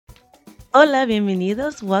Hola,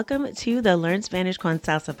 bienvenidos. Welcome to the Learn Spanish con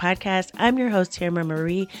Salsa podcast. I'm your host, Tamara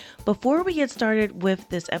Marie. Before we get started with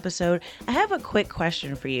this episode, I have a quick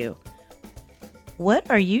question for you. What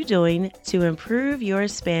are you doing to improve your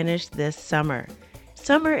Spanish this summer?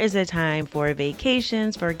 Summer is a time for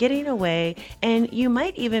vacations, for getting away, and you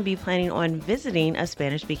might even be planning on visiting a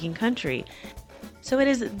Spanish-speaking country. So it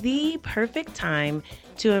is the perfect time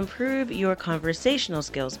to improve your conversational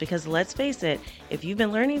skills because let's face it, if you've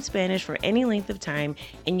been learning Spanish for any length of time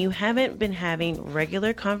and you haven't been having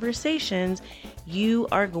regular conversations, you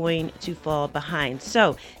are going to fall behind.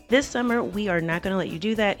 So this summer, we are not going to let you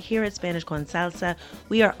do that. Here at Spanish con Salsa,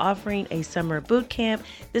 we are offering a summer boot camp.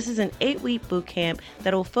 This is an 8-week boot camp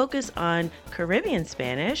that will focus on Caribbean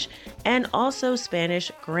Spanish and also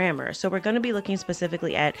Spanish grammar. So we're going to be looking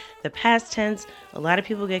specifically at the past tense. A lot of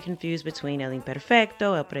people get confused between el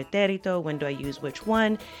imperfecto, el pretérito, when do I use which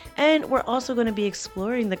one? And we're also going to be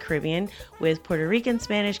exploring the Caribbean with Puerto Rican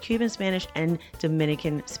Spanish, Cuban Spanish, and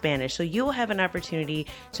Dominican Spanish. So you will have an opportunity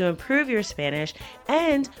to improve your Spanish,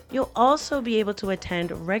 and you'll also be able to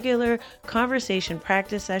attend regular conversation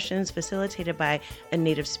practice sessions facilitated by a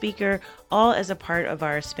native speaker, all as a part of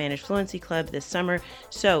our Spanish Fluency Club this summer.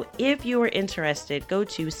 So if you are interested, go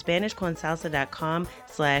to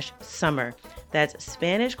SpanishConSalsa.com/summer. That's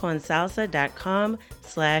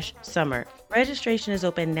SpanishConSalsa.com/summer. Registration is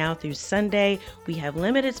open now through Sunday. We have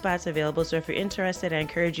limited spots available, so if you're interested, I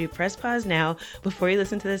encourage you press pause now before you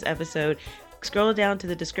listen to this episode. Scroll down to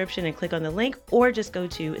the description and click on the link, or just go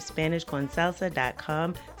to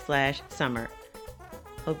SpanishConSalsa.com/summer.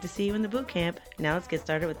 Hope to see you in the boot camp. Now let's get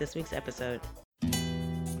started with this week's episode.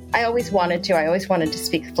 I always wanted to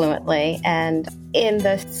speak fluently. And in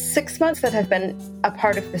the 6 months that I've been a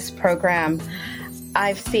part of this program,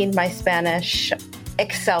 I've seen my Spanish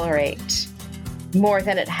accelerate more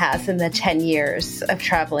than it has in the 10 years of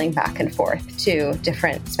traveling back and forth to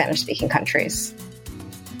different Spanish-speaking countries.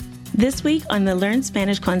 This week on the Learn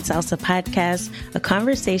Spanish con Salsa podcast, a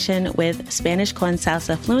conversation with Spanish con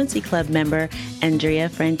Salsa Fluency Club member Andrea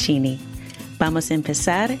Franchini. Vamos a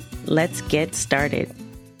empezar. Let's get started.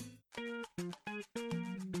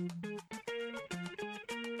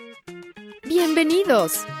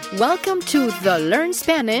 Bienvenidos! Welcome to the Learn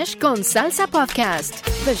Spanish con Salsa podcast,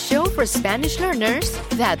 the show for Spanish learners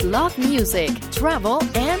that love music, travel,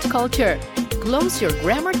 and culture. Close your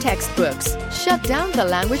grammar textbooks, shut down the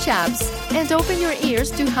language apps, and open your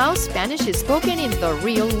ears to how Spanish is spoken in the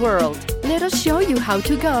real world. Let us show you how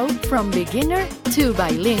to go from beginner to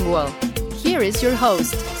bilingual. Here is your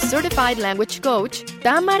host, certified language coach,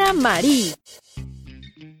 Tamara Marie.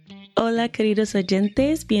 Hola, queridos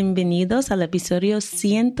oyentes. Bienvenidos al episodio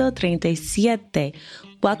 137.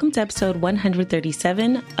 Welcome to episode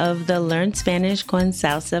 137 of the Learn Spanish con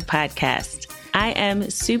Salsa podcast. I am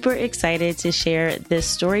super excited to share this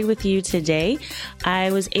story with you today. I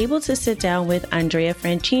was able to sit down with Andrea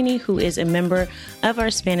Franchini, who is a member of our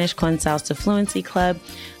Spanish con Salsa Fluency Club.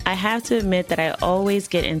 I have to admit that I always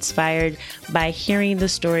get inspired by hearing the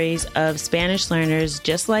stories of Spanish learners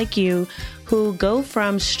just like you who go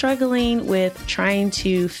from struggling with trying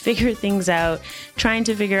to figure things out, trying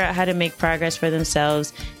to figure out how to make progress for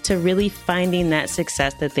themselves, to really finding that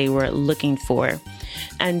success that they were looking for.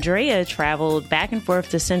 Andrea traveled back and forth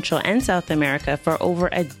to Central and South America for over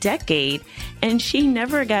a decade, and she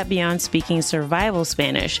never got beyond speaking survival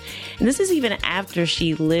Spanish. And this is even after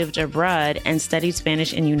she lived abroad and studied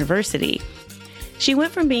Spanish in university. She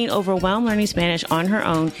went from being overwhelmed learning Spanish on her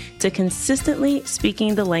own to consistently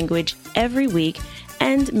speaking the language every week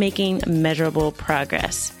and making measurable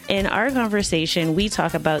progress. In our conversation, we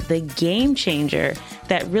talk about the game changer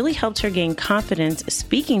that really helped her gain confidence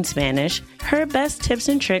speaking Spanish, her best tips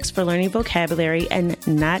and tricks for learning vocabulary and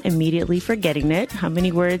not immediately forgetting it. How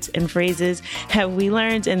many words and phrases have we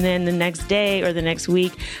learned? And then the next day or the next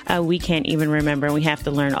week, we can't even remember and we have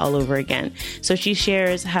to learn all over again. So she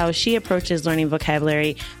shares how she approaches learning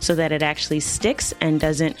vocabulary so that it actually sticks and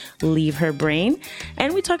doesn't leave her brain.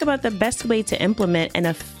 And we talk about the best way to implement an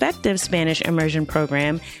effective Spanish immersion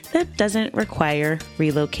program that doesn't require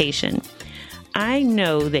relocation. I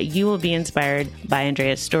know that you will be inspired by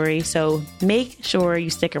Andrea's story, so make sure you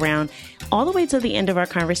stick around all the way to the end of our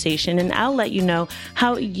conversation, and I'll let you know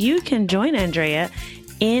how you can join Andrea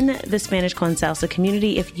in the Spanish con Salsa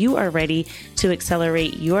community if you are ready to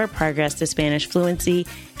accelerate your progress to Spanish fluency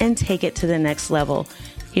and take it to the next level.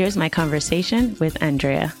 Here's my conversation with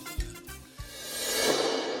Andrea.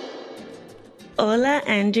 Hola,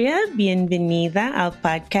 Andrea. Bienvenida al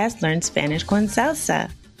podcast Learn Spanish con Salsa.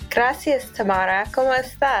 Gracias, Tamara. ¿Cómo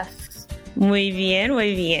estás? Muy bien,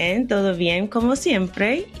 muy bien. Todo bien como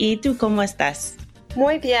siempre. ¿Y tú cómo estás?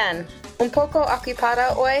 Muy bien. Un poco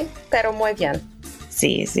ocupada hoy, pero muy bien.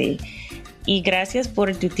 Sí, sí. Y gracias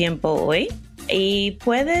por tu tiempo hoy. ¿Y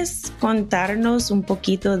puedes contarnos un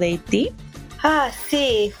poquito de ti?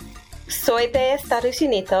 Sí. Soy de Estados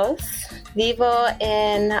Unidos. Vivo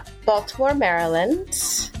en Baltimore, Maryland.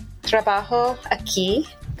 Trabajo aquí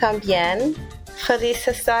también. Feliz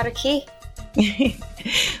de estar aquí.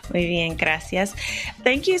 Muy bien, gracias.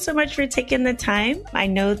 Thank you so much for taking the time. I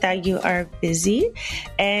know that you are busy,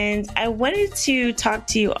 and I wanted to talk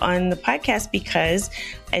to you on the podcast because,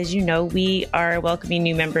 as you know, we are welcoming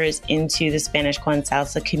new members into the Spanish con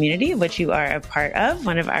Salsa community, which you are a part of,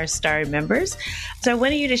 one of our star members. So I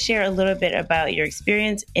wanted you to share a little bit about your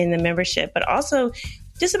experience in the membership, but also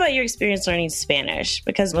just about your experience learning Spanish,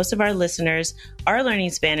 because most of our listeners are learning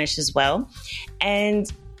Spanish as well.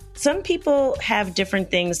 And some people have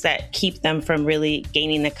different things that keep them from really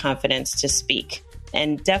gaining the confidence to speak,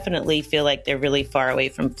 and definitely feel like they're really far away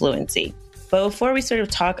from fluency. But before we sort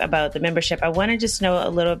of talk about the membership, I want to just know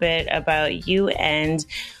a little bit about you and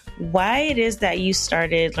why it is that you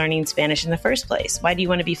started learning Spanish in the first place. Why do you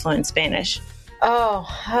want to be fluent in Spanish?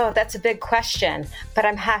 Oh, that's a big question, but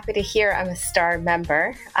I'm happy to hear I'm a star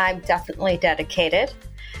member. I'm definitely dedicated.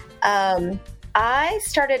 I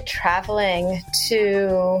started traveling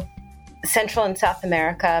to Central and South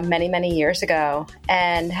America many, many years ago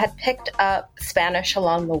and had picked up Spanish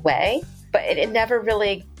along the way, but it never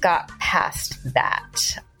really got past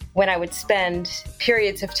that. When I would spend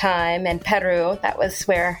periods of time in Peru, that was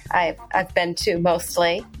where I've been to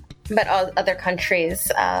mostly, but all other countries,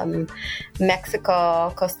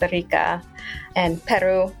 Mexico, Costa Rica, and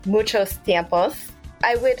Peru, muchos tiempos,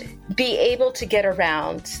 I would be able to get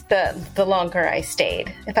around the longer I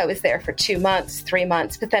stayed. If I was there for 2 months, 3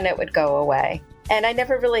 months, but then it would go away. And I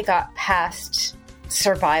never really got past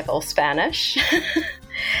survival Spanish.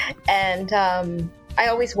 And I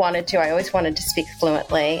always wanted to speak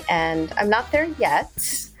fluently, and I'm not there yet.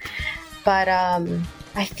 But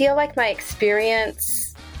I feel like my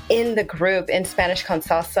experience in the group in Spanish con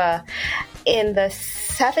Salsa in the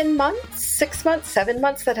 7 months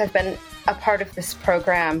that I've been a part of this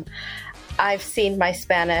program, I've seen my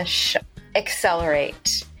Spanish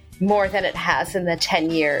accelerate more than it has in the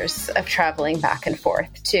 10 years of traveling back and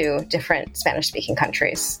forth to different Spanish-speaking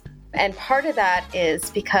countries. And part of that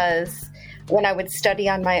is because when I would study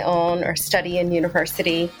on my own or study in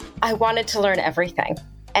university, I wanted to learn everything.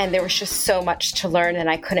 And there was just so much to learn,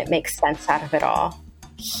 and I couldn't make sense out of it all.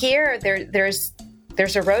 Here, there's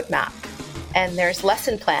a roadmap, and there's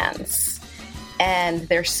lesson plans, and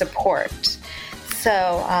there's support.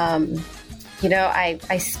 So,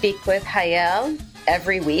 I speak with Hayel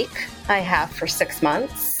every week. I have for 6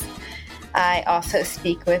 months. I also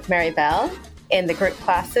speak with Maribel in the group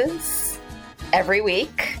classes every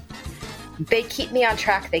week. They keep me on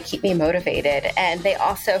track. They keep me motivated. And they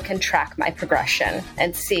also can track my progression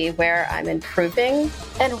and see where I'm improving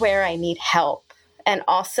and where I need help. And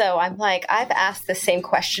also, I've asked the same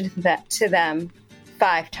question to them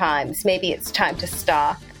 5 times. Maybe it's time to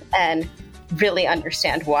stop and really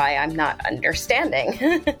understand why I'm not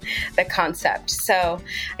understanding the concept. So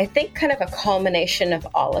I think kind of a culmination of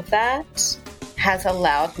all of that has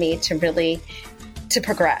allowed me to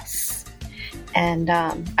progress. And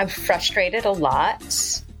I'm frustrated a lot,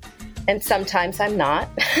 and sometimes I'm not.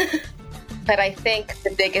 But I think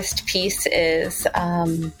the biggest piece is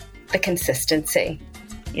the consistency.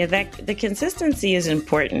 Yeah, the consistency is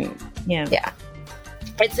important. Yeah.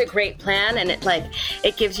 It's a great plan, and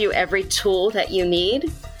it gives you every tool that you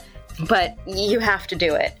need, but you have to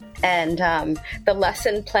do it. And the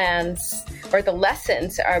lesson plans or the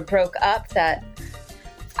lessons are broke up that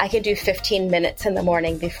I can do 15 minutes in the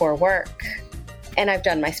morning before work, and I've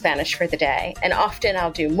done my Spanish for the day. And often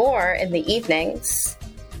I'll do more in the evenings,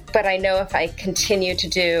 but I know if I continue to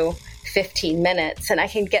do 15 minutes, and I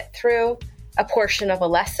can get through a portion of a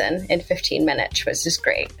lesson in 15 minutes, which is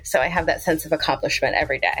great. So I have that sense of accomplishment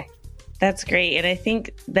every day. That's great. And I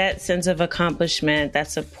think that sense of accomplishment,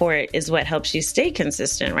 that support is what helps you stay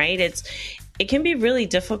consistent, right? It can be really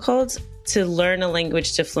difficult to learn a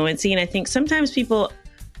language to fluency. And I think sometimes people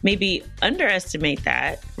maybe underestimate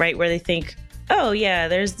that, right? Where they think, oh yeah,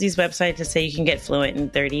 there's these websites that say you can get fluent in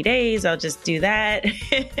 30 days. I'll just do that.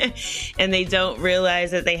 And they don't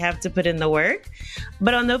realize that they have to put in the work.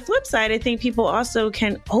 But on the flip side, I think people also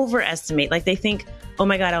can overestimate. Like they think, oh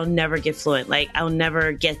my God, I'll never get fluent. Like I'll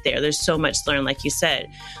never get there. There's so much to learn, like you said.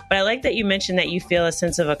 But I like that you mentioned that you feel a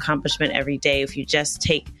sense of accomplishment every day if you just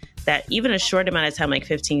take that even a short amount of time, like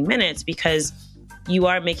 15 minutes, because you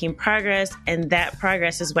are making progress, and that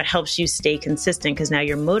progress is what helps you stay consistent because now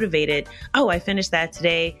you're motivated. Oh, I finished that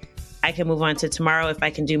today. I can move on to tomorrow. If I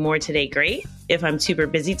can do more today, great. If I'm super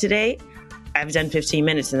busy today, I've done 15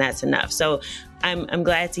 minutes and that's enough. So I'm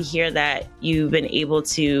glad to hear that you've been able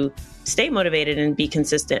to stay motivated and be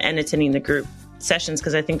consistent and attending the group sessions,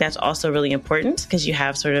 because I think that's also really important because you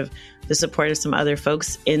have sort of the support of some other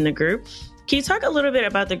folks in the group. Can you talk a little bit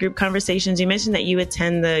about the group conversations? You mentioned that you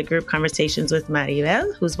attend the group conversations with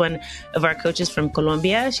Maribel, who's one of our coaches from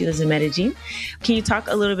Colombia. She lives in Medellin. Can you talk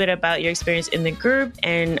a little bit about your experience in the group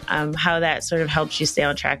and how that sort of helps you stay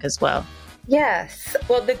on track as well? Yes.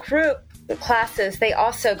 Well, the group classes, they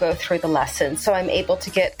also go through the lessons. So I'm able to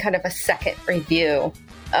get kind of a second review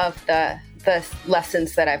of the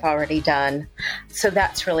lessons that I've already done. So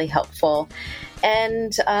that's really helpful.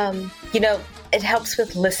 And, it helps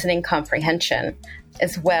with listening comprehension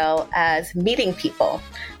as well as meeting people,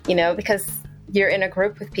 because you're in a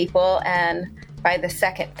group with people and by the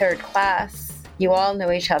second, third class, you all know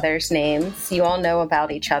each other's names. You all know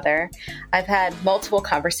about each other. I've had multiple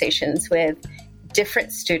conversations with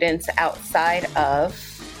different students outside of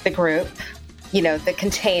the group, the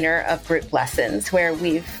container of group lessons where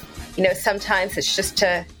we've, sometimes it's just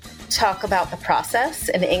to talk about the process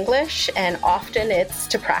in English, and often it's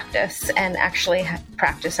to practice and actually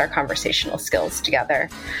practice our conversational skills together.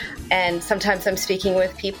 And sometimes I'm speaking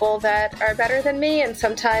with people that are better than me and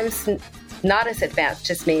sometimes not as advanced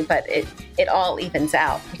as me, but it all evens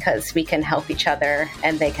out because we can help each other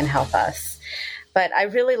and they can help us. But I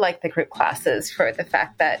really like the group classes for the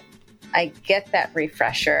fact that I get that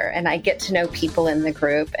refresher and I get to know people in the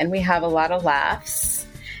group and we have a lot of laughs.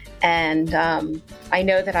 And I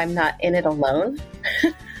know that I'm not in it alone,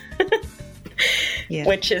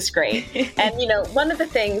 which is great. And, one of the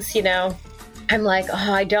things, I'm like,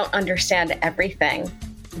 I don't understand everything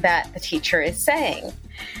that the teacher is saying.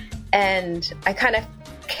 And I kind of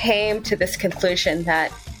came to this conclusion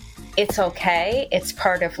that it's okay. It's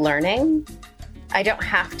part of learning. I don't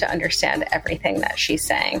have to understand everything that she's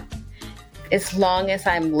saying. As long as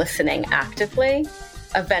I'm listening actively,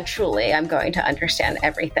 eventually I'm going to understand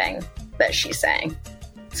everything that she's saying.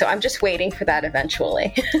 So I'm just waiting for that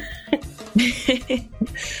eventually.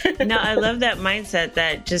 No, I love that mindset,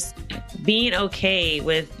 that just being okay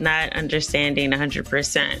with not understanding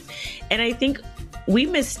 100%. And I think we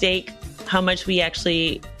mistake how much we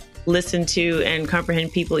actually listen to and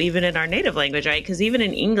comprehend people, even in our native language, right? Because even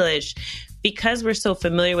in English, because we're so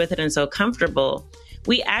familiar with it and so comfortable,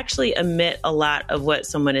 we actually omit a lot of what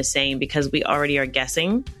someone is saying because we already are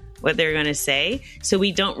guessing what they're going to say. So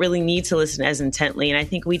we don't really need to listen as intently. And I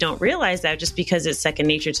think we don't realize that just because it's second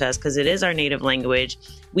nature to us, because it is our native language.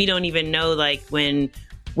 We don't even know when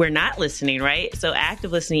we're not listening, right? So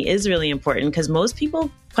active listening is really important because most people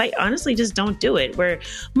quite honestly just don't do it. We're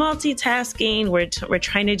multitasking. We're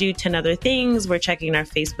trying to do 10 other things. We're checking our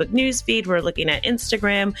Facebook newsfeed. We're looking at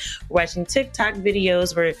Instagram, we're watching TikTok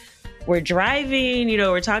videos. We're driving,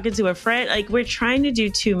 we're talking to a friend, we're trying to do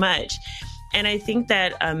too much. And I think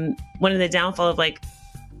that one of the downfall of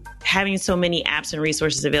having so many apps and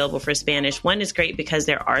resources available for Spanish, one is great because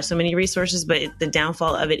there are so many resources, but the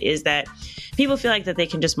downfall of it is that people feel like that they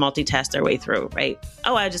can just multitask their way through, right?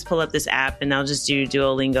 Oh, I'll just pull up this app and I'll just do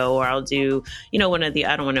Duolingo, or I'll do, I don't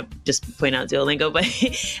want to just point out Duolingo, but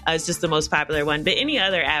it's just the most popular one. But any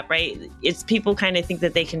other app, right? It's people kind of think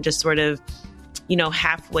that they can just sort of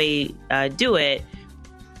halfway do it.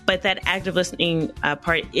 But that active listening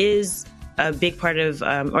part is a big part of,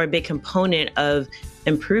 or a big component of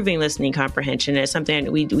improving listening comprehension. It's something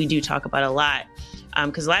that we do talk about a lot.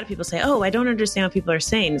 Because a lot of people say, I don't understand what people are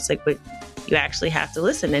saying. It's but you actually have to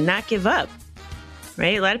listen and not give up,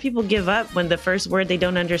 right? A lot of people give up when the first word they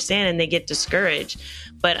don't understand and they get discouraged.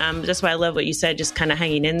 But that's why I love what you said, just kind of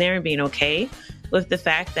hanging in there and being okay with the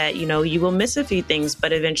fact that, you will miss a few things,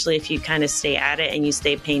 but eventually if you kind of stay at it and you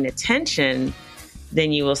stay paying attention,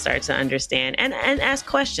 then you will start to understand and ask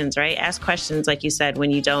questions, right? Ask questions, like you said,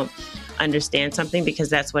 when you don't understand something, because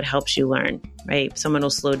that's what helps you learn, right? Someone will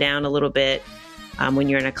slow down a little bit when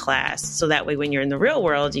you're in a class. So that way, when you're in the real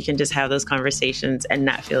world, you can just have those conversations and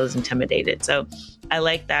not feel as intimidated. So I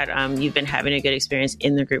like that you've been having a good experience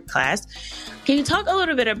in the group class. Can you talk a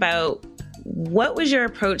little bit about what was your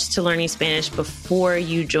approach to learning Spanish before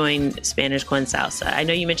you joined Spanish con Salsa? I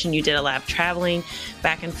know you mentioned you did a lot of traveling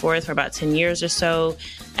back and forth for about 10 years or so.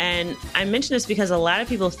 And I mention this because a lot of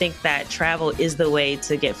people think that travel is the way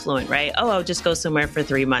to get fluent, right? I'll just go somewhere for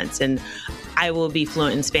 3 months and I will be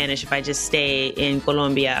fluent in Spanish if I just stay in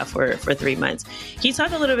Colombia for 3 months. Can you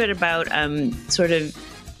talk a little bit about sort of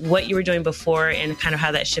what you were doing before and kind of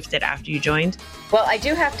how that shifted after you joined? Well, I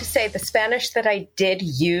do have to say the Spanish that I did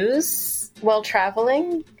use while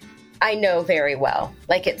traveling I know very well.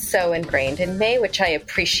 Like, it's so ingrained in me, which I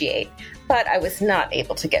appreciate. But I was not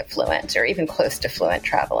able to get fluent or even close to fluent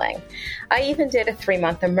traveling. I even did a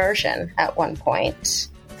 3-month immersion at one point,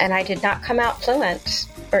 and I did not come out fluent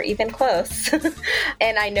or even close.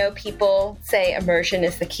 And I know people say immersion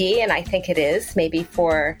is the key, and I think it is, maybe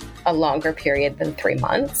for a longer period than 3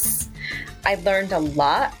 months. I learned a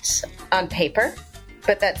lot on paper,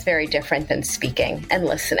 but that's very different than speaking and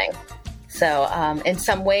listening. So in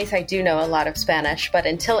some ways, I do know a lot of Spanish, but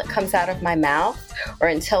until it comes out of my mouth or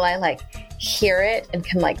until I hear it and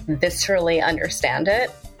can viscerally understand it,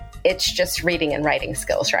 it's just reading and writing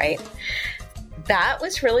skills, right? That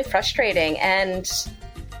was really frustrating, and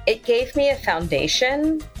it gave me a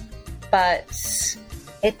foundation, but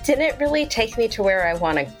it didn't really take me to where I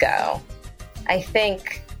want to go. I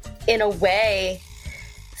think in a way,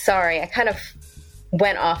 sorry, I kind of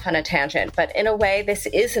went off on a tangent, but in a way, this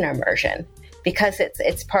is an immersion because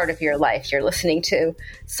it's part of your life. You're listening to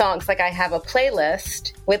songs. Like, I have a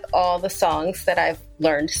playlist with all the songs that I've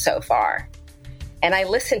learned so far, and I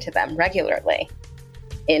listen to them regularly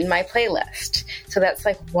in my playlist. So that's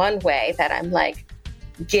one way that I'm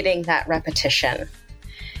getting that repetition.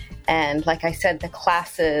 And like I said, the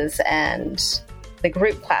classes and the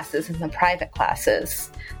group classes and the private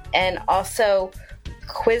classes, and also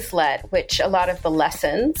Quizlet, which a lot of the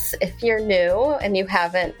lessons, if you're new and you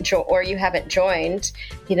haven't joined,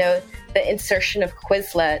 the insertion of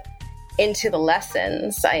Quizlet into the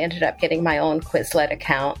lessons. I ended up getting my own Quizlet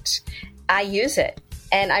account. I use it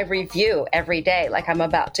and I review every day. I'm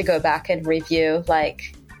about to go back and review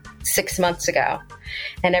 6 months ago.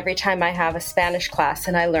 And every time I have a Spanish class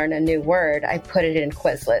and I learn a new word, I put it in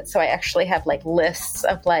Quizlet. So I actually have lists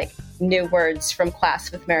of new words from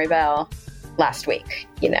class with Maribel last week,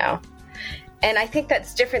 And I think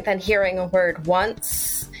that's different than hearing a word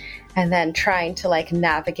once and then trying to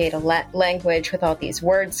navigate a language with all these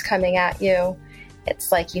words coming at you.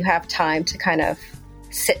 It's you have time to kind of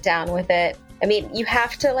sit down with it. I mean, you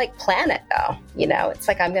have to plan it though. It's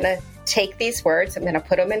I'm going to take these words, I'm going to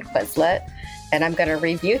put them in Quizlet, and I'm going to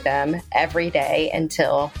review them every day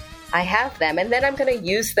until I have them. And then I'm going to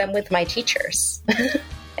use them with my teachers.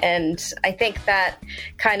 And I think that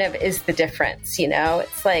kind of is the difference,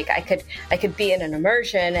 It's I could be in an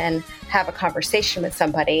immersion and have a conversation with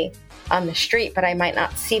somebody on the street, but I might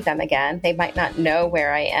not see them again. They might not know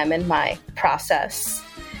where I am in my process,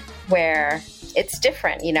 where it's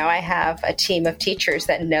different. I have a team of teachers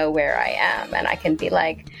that know where I am, and I can be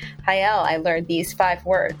hi, Elle, I learned these 5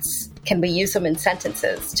 words. Can we use them in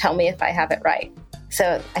sentences? Tell me if I have it right.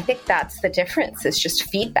 So I think that's the difference, is just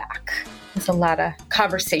feedback. There's a lot of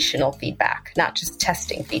conversational feedback, not just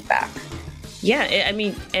testing feedback. Yeah, I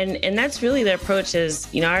mean, and that's really the approach is,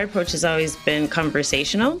 our approach has always been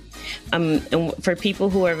conversational. And for people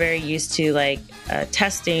who are very used to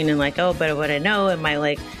testing and but what I know, am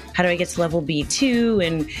I how do I get to level B2?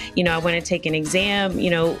 And, I want to take an exam,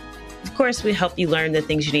 of course we help you learn the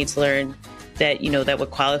things you need to learn that, that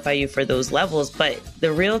would qualify you for those levels. But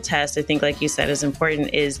the real test, I think, like you said, is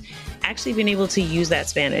important, is actually being able to use that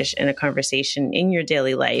Spanish in a conversation in your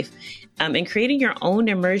daily life, and creating your own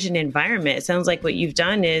immersion environment. It sounds like what you've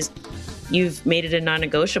done is you've made it a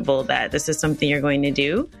non-negotiable that this is something you're going to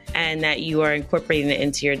do and that you are incorporating it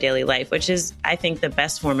into your daily life, which is, I think, the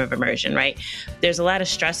best form of immersion, right? There's a lot of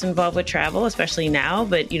stress involved with travel, especially now.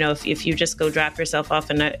 But, if you just go drop yourself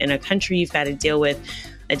off in a country, you've got to deal with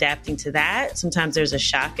adapting to that. Sometimes there's a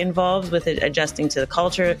shock involved with it, adjusting to the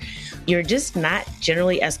culture. You're just not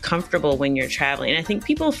generally as comfortable when you're traveling. And I think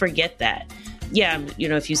people forget that. Yeah,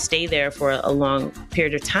 if you stay there for a long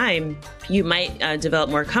period of time, you might develop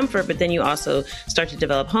more comfort, but then you also start to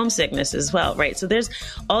develop homesickness as well, right? So there's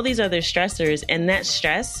all these other stressors, and that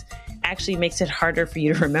stress actually makes it harder for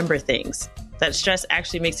you to remember things. That stress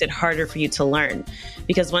actually makes it harder for you to learn,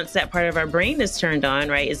 because once that part of our brain is turned on,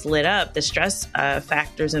 right, is lit up, the stress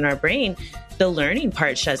factors in our brain, the learning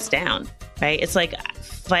part shuts down, right? It's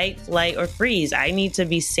fight, flight, or freeze. I need to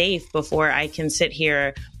be safe before I can sit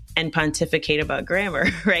here and pontificate about grammar,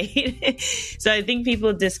 right? So I think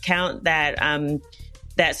people discount that,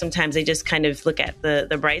 that sometimes they just kind of look at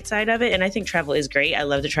the bright side of it. And I think travel is great. I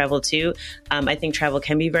love to travel too. I think travel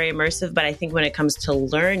can be very immersive, but I think when it comes to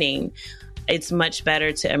learning, it's much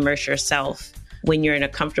better to immerse yourself when you're in a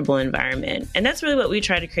comfortable environment. And that's really what we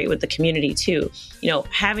try to create with the community too.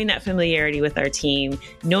 Having that familiarity with our team,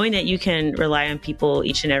 knowing that you can rely on people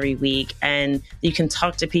each and every week, and you can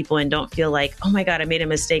talk to people and don't feel like, oh my God, I made a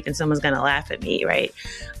mistake and someone's going to laugh at me, right?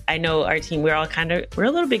 I know our team, we're a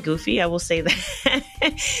little bit goofy. I will say that.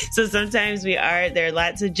 So sometimes there are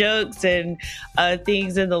lots of jokes and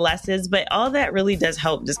things in the lessons, but all that really does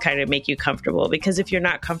help just kind of make you comfortable, because if you're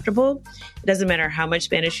not comfortable, it doesn't matter how much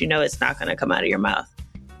Spanish you know, it's not going to come out of your mouth.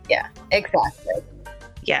 Yeah, exactly.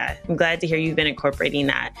 Yeah, I'm glad to hear you've been incorporating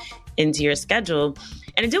that into your schedule.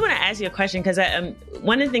 And I do want to ask you a question, because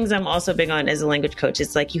one of the things I'm also big on as a language coach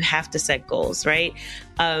is like, you have to set goals, right?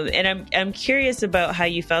 And I'm curious about how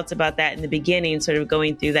you felt about that in the beginning, sort of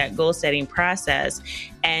going through that goal setting process,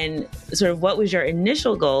 and sort of what was your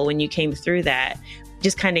initial goal when you came through that?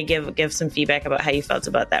 Just kind of give some feedback about how you felt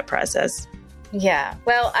about that process. Yeah,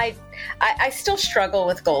 well, I still struggle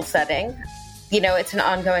with goal setting. It's an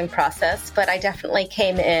ongoing process, but I definitely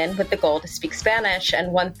came in with the goal to speak Spanish.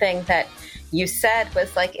 And one thing that you said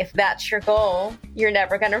was like, if that's your goal, you're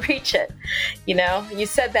never going to reach it. You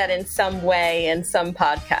said that in some way in some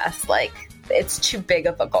podcast, like it's too big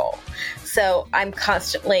of a goal. So I'm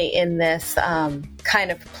constantly in this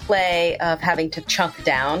kind of play of having to chunk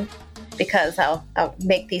down, because I'll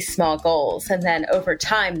make these small goals, and then over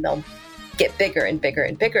time they'll get bigger and bigger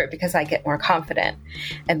and bigger because I get more confident.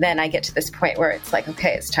 And then I get to this point where it's like,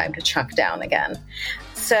 okay, it's time to chunk down again.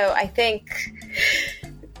 So I think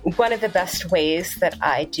one of the best ways that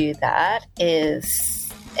I do that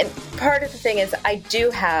is, and part of the thing is I do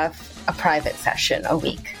have a private session a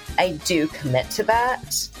week. I do commit to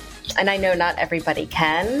that. And I know not everybody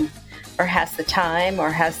can, or has the time, or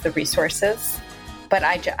has the resources, but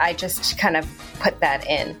I just kind of put that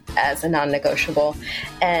in as a non-negotiable.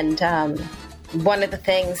 And one of the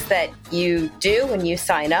things that you do when you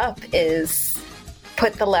sign up is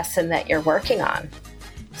put the lesson that you're working on.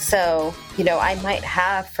 So, I might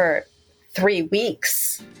have for 3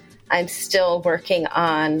 weeks, I'm still working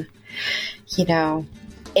on,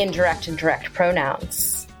 indirect and direct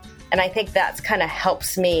pronouns. And I think that's kind of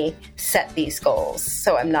helps me set these goals,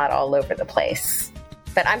 so I'm not all over the place.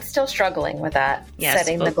 But I'm still struggling with that,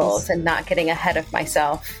 setting the goals and not getting ahead of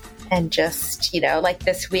myself. And just, like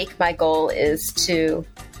this week, my goal is to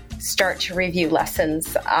start to review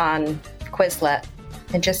lessons on Quizlet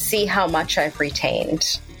and just see how much I've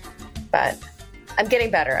retained. But I'm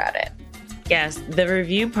getting better at it. Yes, the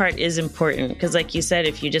review part is important, because like you said,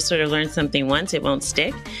 if you just sort of learn something once, it won't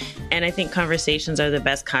stick. And I think conversations are the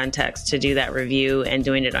best context to do that review, and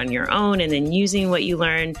doing it on your own and then using what you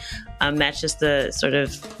learn. That's just the sort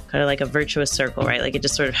of kind of like a virtuous circle, right? Like it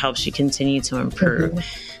just sort of helps you continue to improve.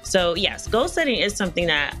 Mm-hmm. So yes, goal setting is something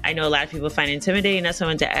that I know a lot of people find intimidating. That's why I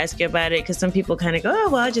wanted to ask you about it, because some people kind of go, oh,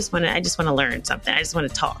 well, I just want to learn something. I just want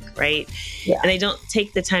to talk, right? Yeah. And they don't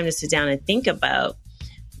take the time to sit down and think about,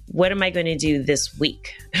 what am I going to do this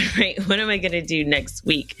week, right? What am I going to do next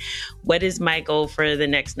week? What is my goal for the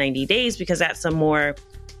next 90 days? Because that's a more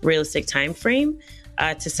realistic time frame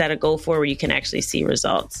to set a goal for, where you can actually see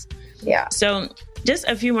results. Yeah. So just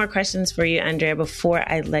a few more questions for you, Andrea, before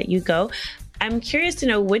I let you go. I'm curious to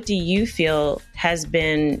know, what do you feel has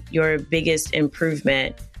been your biggest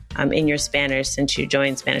improvement in your Spanish since you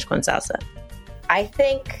joined Spanish con Salsa? I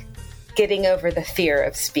think getting over the fear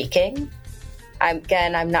of speaking.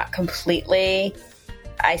 I'm not completely,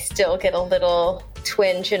 I still get a little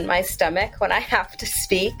twinge in my stomach when I have to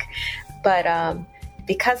speak. But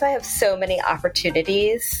because I have so many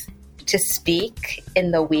opportunities to speak in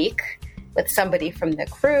the week with somebody from the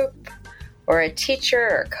group or a teacher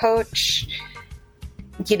or coach,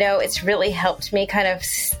 it's really helped me kind of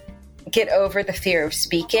get over the fear of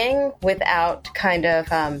speaking without kind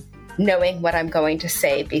of knowing what I'm going to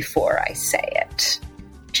say before I say it.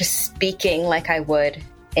 Just speaking like I would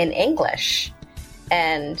in English.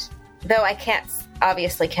 And though I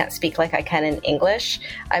obviously can't speak like I can in English,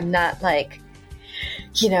 I'm not like,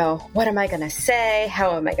 what am I going to say?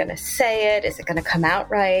 How am I going to say it? Is it going to come out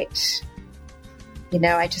right?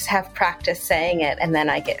 I just have practice saying it, and then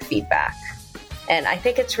I get feedback. And I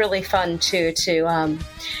think it's really fun too, to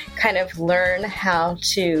kind of learn how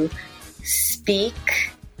to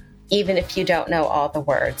speak even if you don't know all the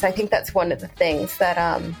words. I think that's one of the things that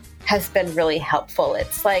has been really helpful.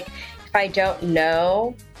 It's like, if I don't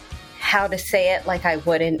know how to say it like I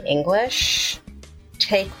would in English,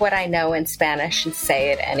 take what I know in Spanish and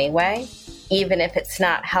say it anyway, even if it's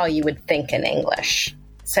not how you would think in English.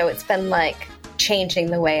 So it's been like changing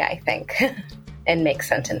the way I think and make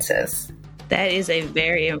sentences. That is a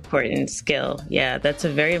very important skill. Yeah, that's a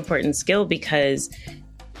very important skill, because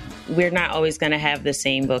we're not always going to have the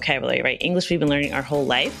same vocabulary, right? English, we've been learning our whole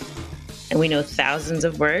life, and we know thousands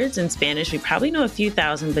of words. In Spanish, we probably know a few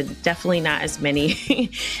thousand, but definitely not as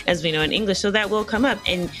many as we know in English. So that will come up.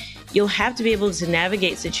 And you'll have to be able to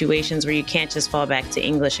navigate situations where you can't just fall back to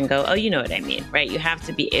English and go, oh, you know what I mean, right? You have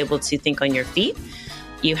to be able to think on your feet.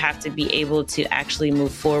 You have to be able to actually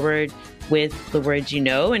move forward with the words you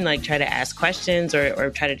know and like try to ask questions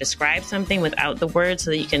or try to describe something without the words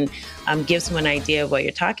so that you can give someone an idea of what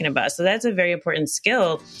you're talking about. So that's a very important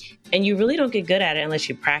skill. And you really don't get good at it unless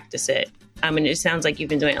you practice it. And it sounds like you've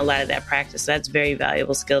been doing a lot of that practice. So that's a very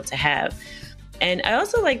valuable skill to have. And I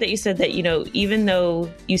also like that you said that, you know, even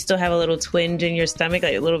though you still have a little twinge in your stomach,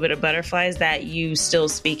 like a little bit of butterflies, that you still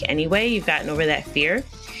speak anyway. You've gotten over that fear.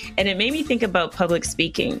 And it made me think about public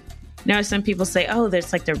speaking. Now, some people say, oh,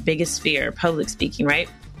 that's like their biggest fear, public speaking, right?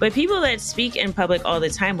 But people that speak in public all the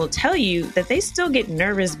time will tell you that they still get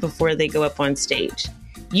nervous before they go up on stage.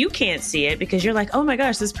 You can't see it because you're like, oh my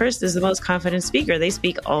gosh, this person is the most confident speaker. They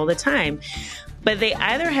speak all the time. But they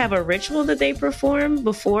either have a ritual that they perform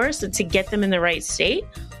before so to get them in the right state,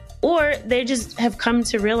 or they just have come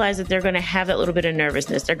to realize that they're going to have that little bit of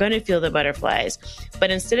nervousness. They're going to feel the butterflies. But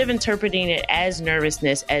instead of interpreting it as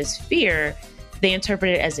nervousness, as fear, they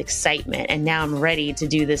interpret it as excitement. And now I'm ready to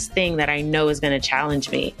do this thing that I know is going to challenge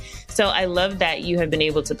me. So I love that you have been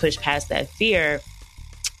able to push past that fear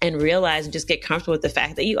and realize and just get comfortable with the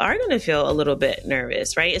fact that you are going to feel a little bit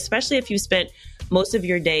nervous, right? Especially if you spent most of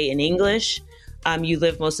your day in English. You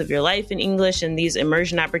live most of your life in English, and these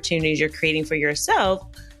immersion opportunities you're creating for yourself,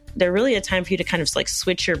 they're really a time for you to kind of like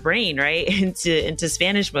switch your brain, right, into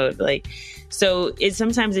Spanish mode. Like, so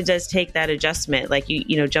sometimes it does take that adjustment, like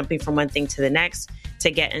you know, jumping from one thing to the next to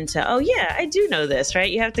get into, oh yeah, I do know this, right?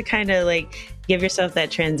 You have to kind of like give yourself that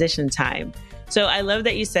transition time. So I love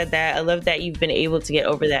that you said that. I love that you've been able to get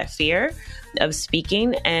over that fear of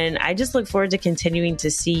speaking. And I just look forward to continuing to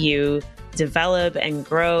see you develop and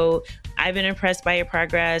grow. I've been impressed by your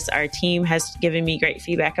progress. Our team has given me great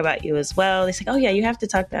feedback about you as well. They say, oh yeah, you have to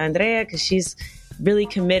talk to Andrea because she's really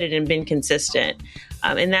committed and been consistent.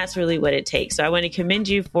 And that's really what it takes. So I want to commend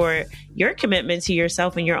you for your commitment to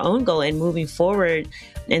yourself and your own goal and moving forward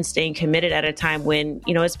and staying committed at a time when,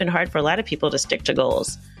 you know, it's been hard for a lot of people to stick to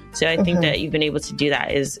goals. So I think that you've been able to do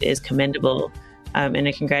that is commendable. And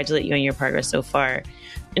I congratulate you on your progress so far.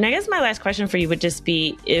 And I guess my last question for you would just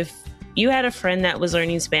be, if you had a friend that was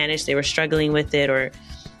learning Spanish, they were struggling with it, or,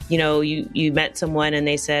 you know, you met someone and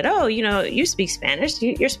they said, oh, you know, you speak Spanish,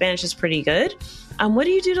 your Spanish is pretty good. What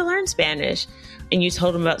do you do to learn Spanish? And you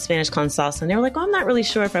told them about Spanish con salsa, and they were like, oh, I'm not really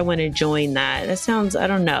sure if I want to join that. That sounds, I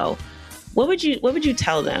don't know. What would you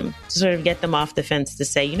tell them to sort of get them off the fence to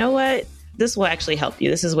say, you know what, this will actually help you.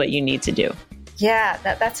 This is what you need to do. Yeah,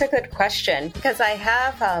 that's a good question, because I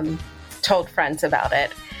have told friends about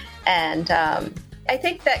it. And I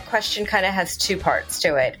think that question kind of has two parts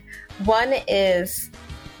to it. One is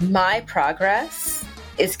my progress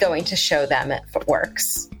is going to show them if it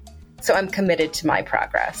works. So I'm committed to my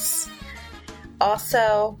progress.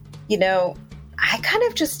 Also, you know, I kind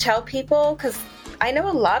of just tell people, because I know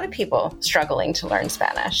a lot of people struggling to learn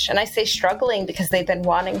Spanish. And I say struggling because they've been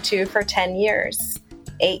wanting to for 10 years,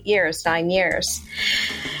 8 years, 9 years.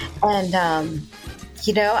 And,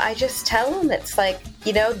 you know, I just tell them, it's like,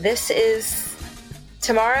 you know,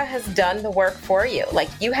 Tamara has done the work for you. Like,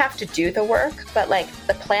 you have to do the work, but like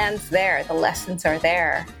the plan's there, the lessons are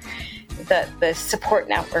there, the support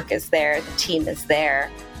network is there, the team is there,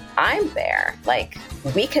 I'm there. Like,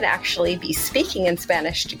 we can actually be speaking in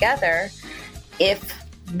Spanish together if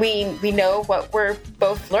we know what we're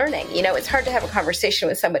both learning. You know, it's hard to have a conversation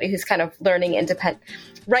with somebody who's kind of learning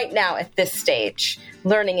right now at this stage,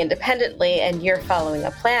 learning independently, and you're following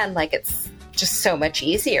a plan. Like, it's just so much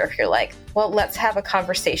easier if you're like, well, let's have a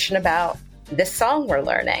conversation about this song we're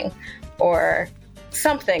learning or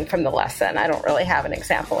something from the lesson. I don't really have an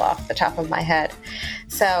example off the top of my head.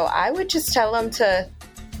 So I would just tell them to,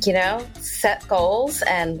 you know, set goals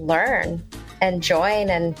and learn and join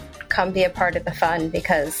and come be a part of the fun,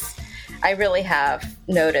 because I really have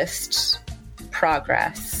noticed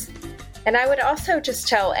progress. And I would also just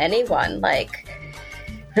tell anyone, like,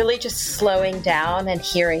 really just slowing down and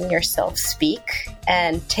hearing yourself speak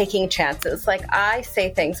and taking chances. Like, I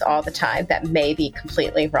say things all the time that may be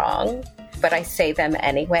completely wrong, but I say them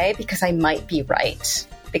anyway because I might be right,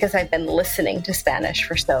 because I've been listening to Spanish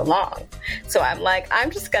for so long. So I'm like,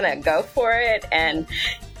 I'm just going to go for it. And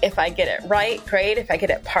if I get it right, great. If I get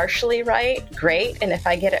it partially right, great. And if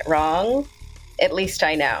I get it wrong, at least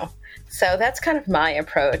I know. So that's kind of my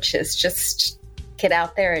approach, is just get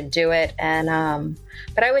out there and do it. And,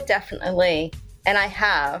 but I would definitely, and I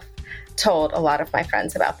have told a lot of my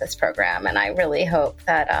friends about this program, and I really hope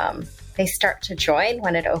that they start to join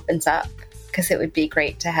when it opens up, because it would be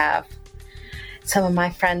great to have some of my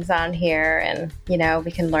friends on here and, you know,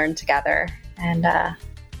 we can learn together and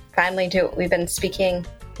finally do what we've been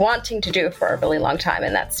wanting to do for a really long time,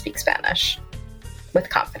 and that's speak Spanish with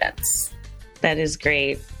confidence. That is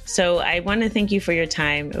great. So I want to thank you for your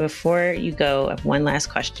time. Before you go, I have one last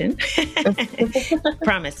question.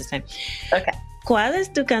 Promise this time. Okay. ¿Cuál es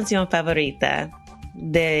tu canción favorita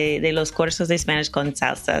de los cursos de Spanish con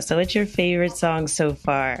salsa? So what's your favorite song so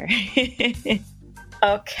far?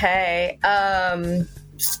 Okay. Oh,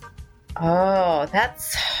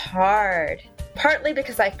 that's hard. Partly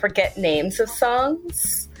because I forget names of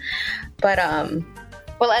songs. But,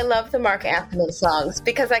 well, I love the Mark Anthony songs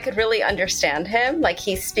because I could really understand him. Like,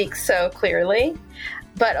 he speaks so clearly.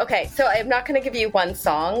 But, okay, so I'm not going to give you one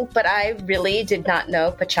song, but I really did not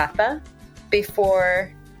know bachata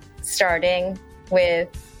before starting with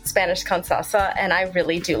Spanish con salsa, and I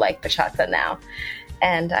really do like bachata now.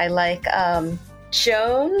 And I like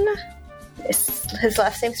Joan. His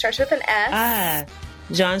last name starts with an S.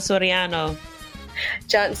 John Soriano.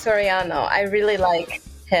 John Soriano. I really like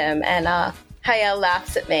him. And Hayel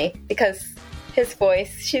laughs at me because his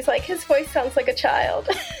voice, she's like, his voice sounds like a child.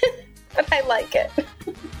 But I like it.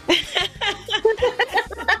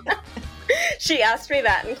 She asked me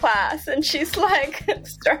that in class, and she's like,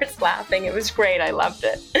 starts laughing. It was great. I loved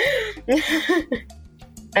it.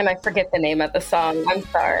 And I forget the name of the song. I'm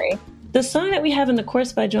sorry. The song that we have in the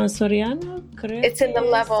course by John Soriano? It's in the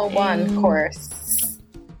level 1 course.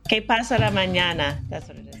 ¿Qué pasará mañana? That's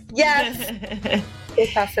what it is. Yes. ¿Qué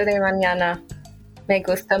pasará mañana? Me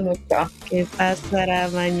gusta mucho. ¿Qué pasará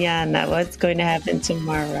mañana? What's going to happen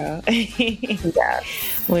tomorrow?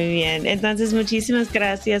 Yes. Muy bien. Entonces, muchísimas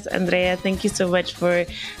gracias, Andrea. Thank you so much for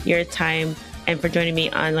your time and for joining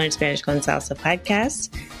me on Learn Spanish con Salsa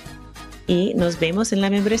podcast. Y nos vemos en la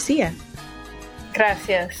membresía.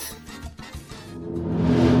 Gracias.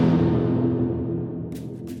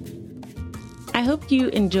 I hope you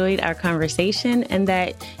enjoyed our conversation and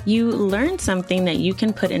that you learned something that you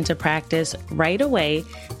can put into practice right away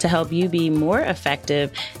to help you be more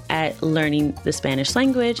effective at learning the Spanish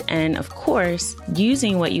language and, of course,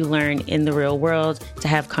 using what you learn in the real world to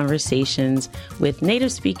have conversations with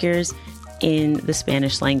native speakers in the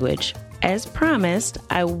Spanish language. As promised,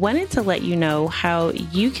 I wanted to let you know how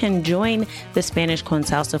you can join the Spanish con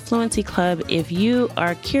Salsa Fluency Club if you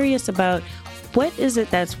are curious about what is it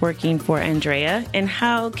that's working for Andrea and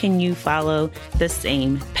how can you follow the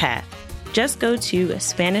same path. Just go to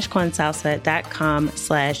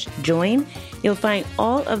SpanishConSalsa.com/join. You'll find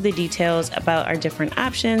all of the details about our different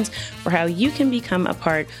options for how you can become a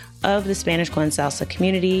part of the Spanish con Salsa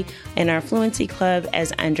community. In our Fluency Club,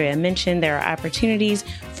 as Andrea mentioned, there are opportunities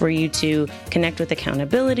for you to connect with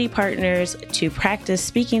accountability partners, to practice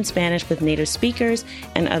speaking Spanish with native speakers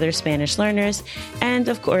and other Spanish learners. And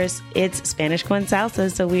of course, it's Spanish con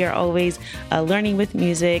Salsa, so we are always learning with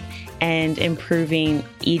music and improving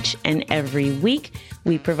each and every week.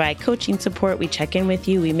 We provide coaching support. We check in with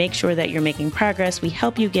you. We make sure that you're making progress. We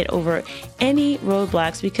help you get over any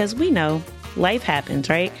roadblocks because we know life happens,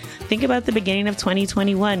 right? Think about the beginning of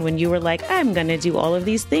 2021 when you were like, I'm going to do all of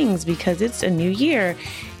these things because it's a new year.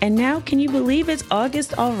 And now, can you believe it's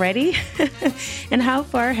August already? And how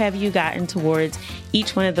far have you gotten towards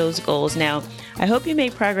each one of those goals? Now, I hope you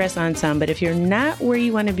made progress on some, but if you're not where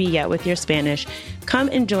you want to be yet with your Spanish, come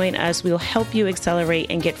and join us. We'll help you accelerate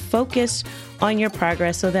and get focused on your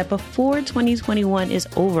progress so that before 2021 is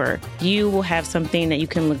over, you will have something that you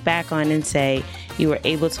can look back on and say you were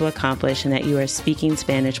able to accomplish and that you are speaking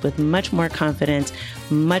Spanish with much more confidence,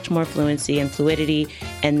 much more fluency and fluidity,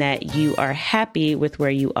 and that you are happy with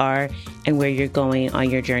where you are and where you're going on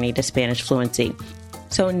your journey to Spanish fluency.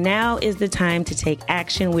 So now is the time to take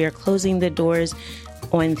action. We are closing the doors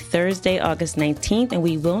on Thursday, August 19th, and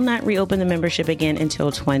we will not reopen the membership again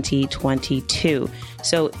until 2022.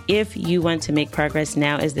 So if you want to make progress,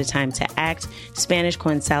 now is the time to act.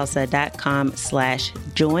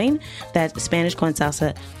 SpanishConSalsa.com/join. That's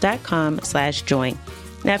SpanishConSalsa.com/join.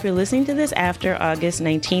 Now, if you're listening to this after August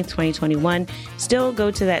 19th, 2021, still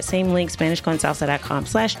go to that same link,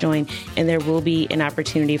 SpanishConSalsa.com/join, and there will be an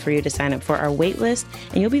opportunity for you to sign up for our wait list,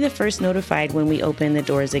 and you'll be the first notified when we open the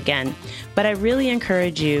doors again. But I really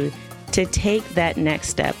encourage you to take that next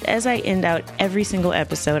step. As I end out every single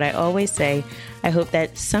episode, I always say, I hope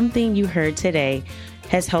that something you heard today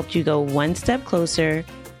has helped you go one step closer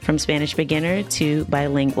from Spanish beginner to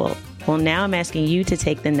bilingual. Well, now I'm asking you to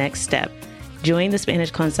take the next step. Join the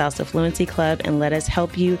Spanish con Salsa Fluency Club and let us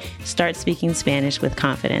help you start speaking Spanish with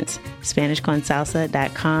confidence.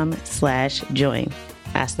 SpanishConSalsa.com/join.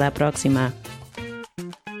 Hasta la próxima.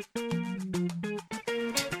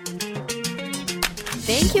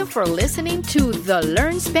 Thank you for listening to the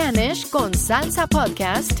Learn Spanish con Salsa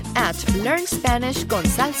podcast at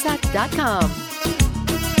learnspanishconsalsa.com.